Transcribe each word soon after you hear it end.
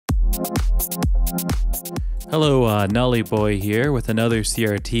Hello, Nully Boy here with another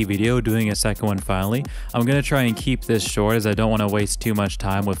CRT video, doing a second one finally. I'm going to try and keep this short as I don't want to waste too much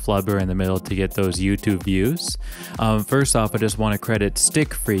time with Flubber in the middle to get those YouTube views. First off, I just want to credit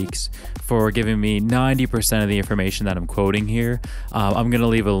Stick Freaks for giving me 90% of the information that I'm quoting here. I'm going to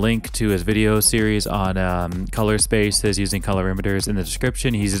leave a link to his video series on color spaces using colorimeters in the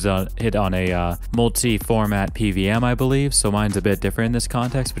description. He's hit on a multi-format PVM, I believe, so mine's a bit different in this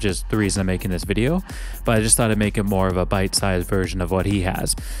context, which is the reason I'm making this video. But I just thought I'd make it more of a bite-sized version of what he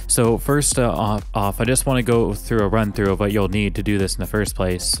has. So first off, I just want to go through a run-through of what you'll need to do this in the first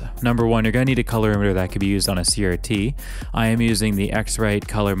place. Number one, you're going to need a colorimeter that could be used on a CRT. I am using the X-Rite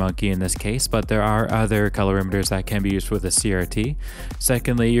Color Monkey in this case, but there are other colorimeters that can be used with a CRT.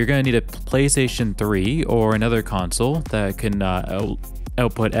 Secondly, you're going to need a PlayStation 3 or another console that can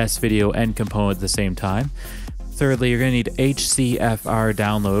output S-video and component at the same time. Thirdly, you're going to need HCFR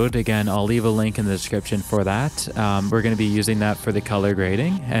download. Again, I'll leave a link in the description for that. We're going to be using that for the color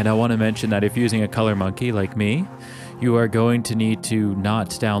grading. And I want to mention that if you're using a Color Monkey like me, you are going to need to not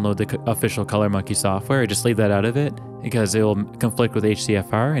download the official Color Monkey software. Just leave that out of it because it will conflict with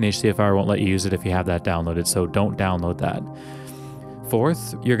HCFR, and HCFR won't let you use it if you have that downloaded, so don't download that.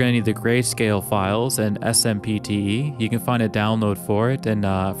 Fourth, you're going to need the grayscale files and SMPTE. You can find a download for it and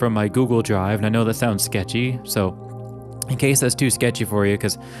from my Google Drive, and I know that sounds sketchy, so in case that's too sketchy for you,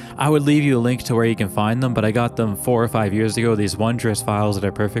 because I would leave you a link to where you can find them, but I got them 4 or 5 years ago, these wondrous files that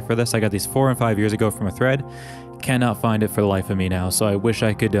are perfect for this. I got these 4 and 5 years ago from a thread. Cannot find it for the life of me now, so I wish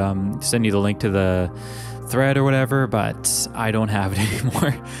I could send you the link to the thread or whatever, but I don't have it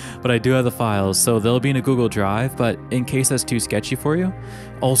anymore. But I do have the files, so they'll be in a Google Drive, but in case that's too sketchy for you,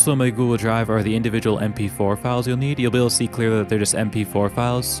 also in my Google Drive are the individual MP4 files you'll need. You'll be able to see clearly that they're just MP4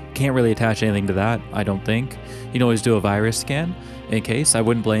 files. Can't really attach anything to that, I don't think. You can always do a virus scan in case. I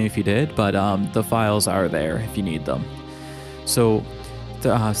wouldn't blame if you did, but the files are there if you need them. So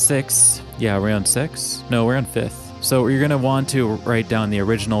 6, yeah, we're on 6? No, we're on 5th. So you're going to want to write down the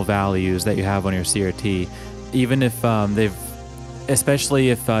original values that you have on your CRT, even if especially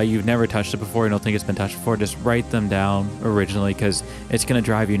if you've never touched it before and don't think it's been touched before, just write them down originally, because it's going to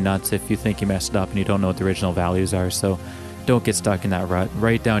drive you nuts if you think you messed up and you don't know what the original values are. So don't get stuck in that rut.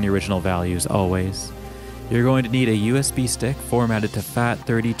 Write down your original values always. You're going to need a USB stick formatted to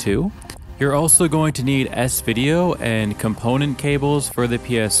FAT32. You're also going to need S-video and component cables for the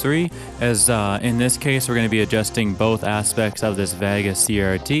PS3, as in this case we're going to be adjusting both aspects of this Wega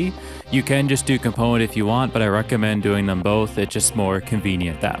CRT. You can just do component if you want, but I recommend doing them both. It's just more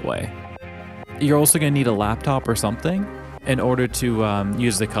convenient that way. You're also going to need a laptop or something in order to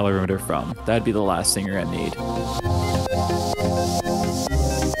use the colorimeter from. That'd be the last thing you're going to need.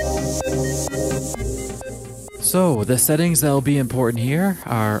 So the settings that will be important here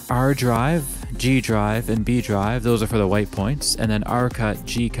are R drive, G drive, and B drive. Those are for the white points. And then R cut,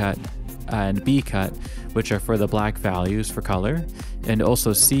 G cut, and B cut, which are for the black values for color. And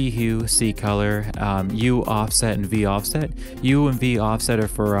also C hue, C color, U offset, and V offset. U and V offset are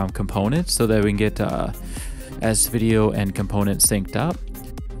for components, so that we can get S video and component synced up.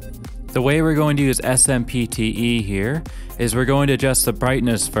 The way we're going to use SMPTE here is we're going to adjust the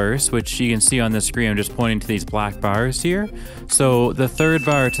brightness first, which you can see on the screen. I'm just pointing to these black bars here. So the third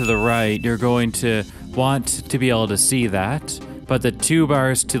bar to the right, you're going to want to be able to see that, but the 2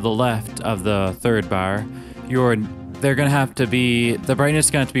 bars to the left of the third bar, they're going to have to be, the brightness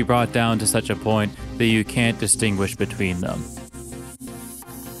is going to have to be brought down to such a point that you can't distinguish between them.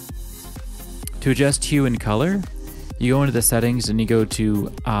 To adjust hue and color, you go into the settings and you go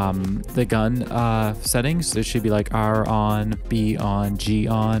to the gun settings. There should be like R on, B on, G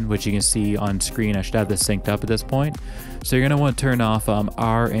on, which you can see on screen. I should have this synced up at this point. So you're going to want to turn off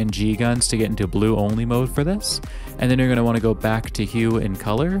R and G guns to get into blue only mode for this. And then you're going to want to go back to hue and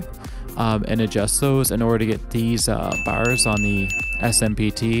color and adjust those in order to get these bars on the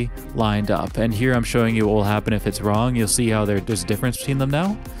SMPT lined up. And here I'm showing you what will happen if it's wrong. You'll see how there's a difference between them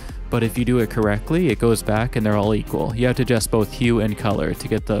now. But if you do it correctly, it goes back and they're all equal. You have to adjust both hue and color to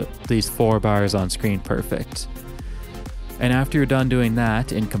get these 4 bars on screen perfect. And after you're done doing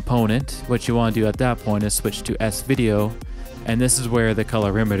that in component, what you want to do at that point is switch to S-video, and this is where the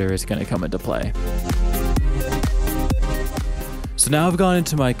colorimeter is going to come into play. So now I've gone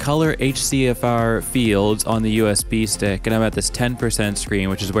into my color HCFR fields on the USB stick, and I'm at this 10% screen,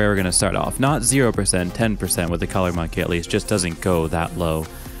 which is where we're going to start off. Not 0%, 10% with the Color Monkey at least, just doesn't go that low.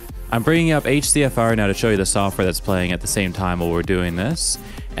 I'm bringing up HCFR now to show you the software that's playing at the same time while we're doing this.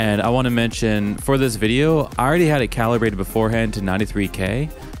 And I want to mention, for this video, I already had it calibrated beforehand to 93K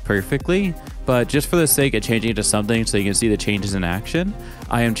perfectly, but just for the sake of changing it to something so you can see the changes in action,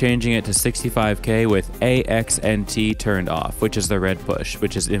 I am changing it to 65K with AXNT turned off, which is the red push,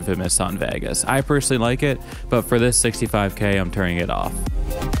 which is infamous on Vegas. I personally like it, but for this 65K, I'm turning it off.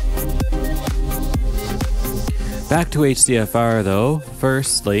 Back to HDFR though,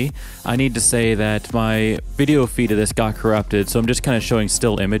 firstly, I need to say that my video feed of this got corrupted, so I'm just kind of showing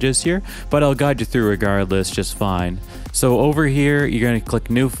still images here, but I'll guide you through regardless just fine. So over here, you're going to click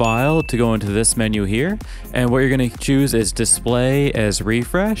New File to go into this menu here, and what you're going to choose is Display as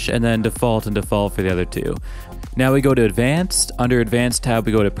Refresh, and then Default and Default for the other two. Now we go to Advanced. Under Advanced tab,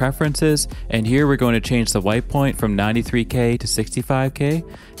 we go to Preferences, and here we're going to change the white point from 93K to 65K,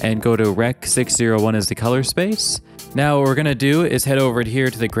 and go to Rec 601 as the color space. Now what we're going to do is head over here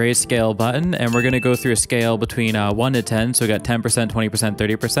to the grayscale button, and we're going to go through a scale between 1 to 10, so we got 10%, 20%,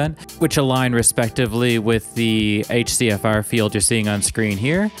 30%, which align respectively with the HCFR field you're seeing on screen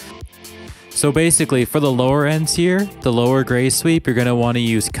here. So basically, for the lower ends here, the lower gray sweep, you're going to want to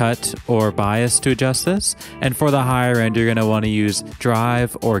use cut or bias to adjust this. And for the higher end, you're going to want to use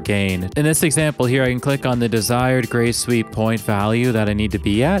drive or gain. In this example here, I can click on the desired gray sweep point value that I need to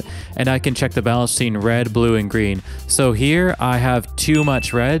be at, and I can check the balance between red, blue, and green. So here I have too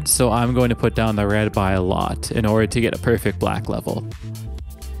much red, so I'm going to put down the red by a lot in order to get a perfect black level.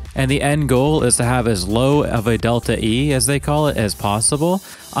 And the end goal is to have as low of a delta E, as they call it, as possible.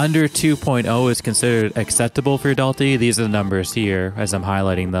 Under 2.0 is considered acceptable for your delta E. These are the numbers here as I'm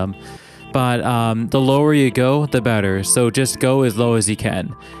highlighting them. But the lower you go, the better. So just go as low as you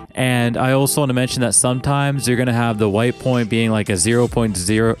can. And I also want to mention that sometimes you're going to have the white point being like a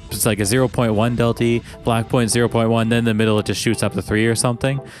 0.0, it's like a 0.1 delta E, black point 0.1, then in the middle it just shoots up to 3 or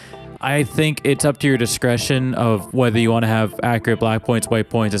something. I think it's up to your discretion of whether you want to have accurate black points,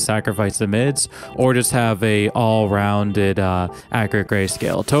 white points, and sacrifice the mids, or just have a all-rounded accurate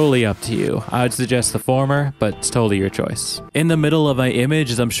grayscale. Totally up to you. I would suggest the former, but it's totally your choice. In the middle of my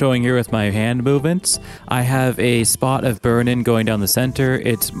image, as I'm showing here with my hand movements, I have a spot of burn-in going down the center.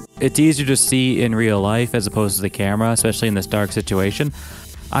 It's easier to see in real life as opposed to the camera, especially in this dark situation.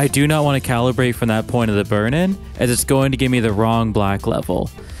 I do not want to calibrate from that point of the burn-in, as it's going to give me the wrong black level.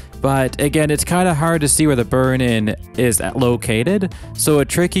 But again, it's kind of hard to see where the burn-in is located. So a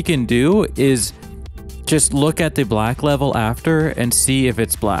trick you can do is just look at the black level after and see if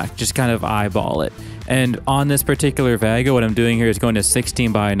it's black. Just kind of eyeball it. And on this particular Wega, what I'm doing here is going to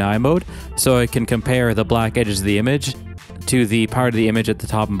 16:9 mode, so I can compare the black edges of the image to the part of the image at the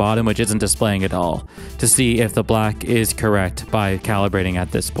top and bottom, which isn't displaying at all, to see if the black is correct by calibrating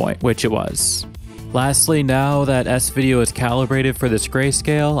at this point, which it was. Lastly, now that S-Video is calibrated for this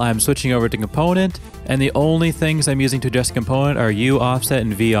grayscale, I'm switching over to component, and the only things I'm using to adjust component are U offset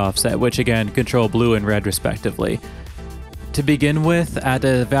and V offset, which again control blue and red respectively. To begin with, at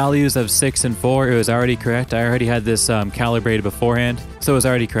the values of 6 and 4, it was already correct. I already had this calibrated beforehand, so it was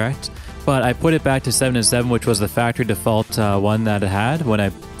already correct. But I put it back to 7 and 7, which was the factory default one that it had when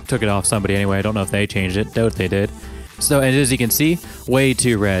I took it off somebody anyway. I don't know if they changed it, doubt they did. So, and as you can see, way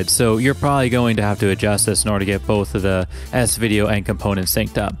too red. So you're probably going to have to adjust this in order to get both of the S-Video and components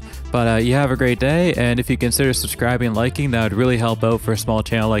synced up. But you have a great day, and if you consider subscribing and liking, that would really help out for a small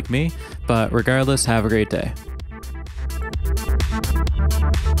channel like me. But regardless, have a great day.